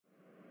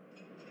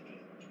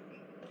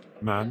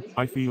Man,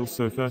 I feel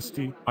so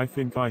thirsty, I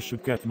think I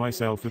should get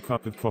myself a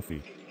cup of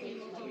coffee.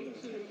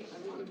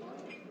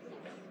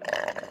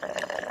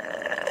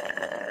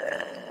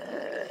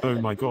 Oh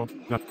my god,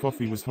 that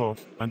coffee was hot,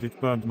 and it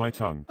burned my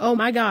tongue. Oh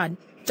my god,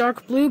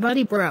 Dark Blue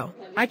Buddy bro,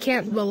 I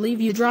can't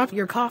believe you dropped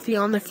your coffee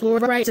on the floor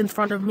right in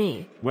front of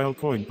me. Well,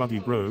 Coin Buddy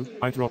bro,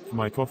 I dropped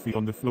my coffee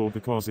on the floor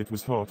because it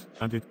was hot,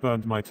 and it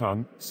burned my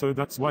tongue, so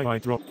that's why I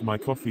dropped my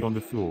coffee on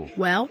the floor.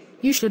 Well,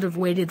 you should have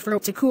waited for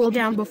it to cool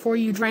down before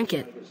you drank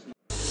it.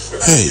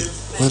 Hey,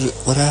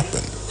 what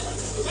happened?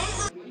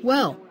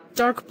 Well,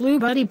 Dark Blue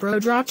Buddy bro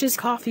dropped his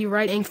coffee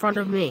right in front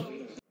of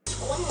me.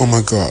 Oh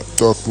my god,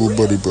 Dark Blue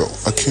Buddy bro,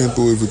 I can't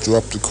believe it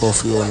dropped the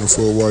coffee on the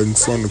floor right in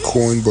front of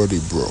Coin Buddy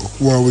bro.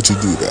 Why would you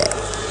do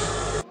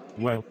that?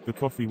 Well, the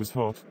coffee was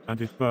hot, and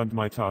it burned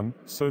my tongue,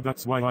 so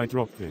that's why I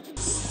dropped it.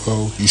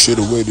 Well, you should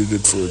have waited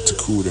it for it to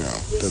cool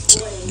down. That's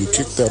it. You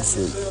kicked out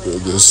for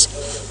the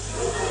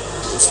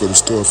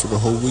store for the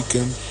whole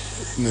weekend.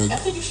 Now,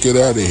 get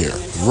out of here.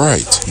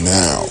 Right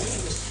now.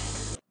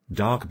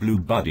 Dark Blue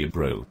Buddy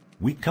bro,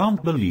 we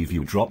can't believe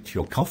you dropped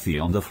your coffee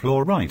on the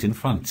floor right in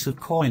front of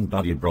Coin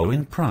Buddy bro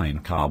in Prime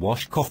Car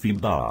Wash Coffee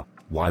Bar.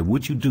 Why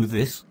would you do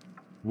this?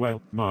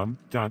 Well, Mom,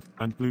 Dad,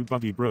 and Blue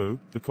Buddy bro,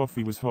 the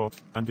coffee was hot,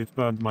 and it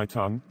burned my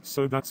tongue,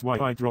 so that's why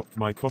I dropped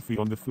my coffee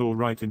on the floor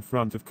right in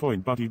front of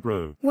Coin Buddy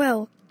bro.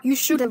 Well, you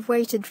should have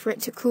waited for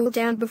it to cool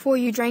down before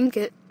you drank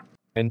it.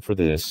 And for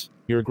this,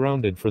 you're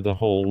grounded for the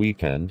whole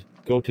weekend.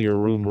 Go to your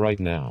room right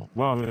now.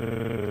 Wow.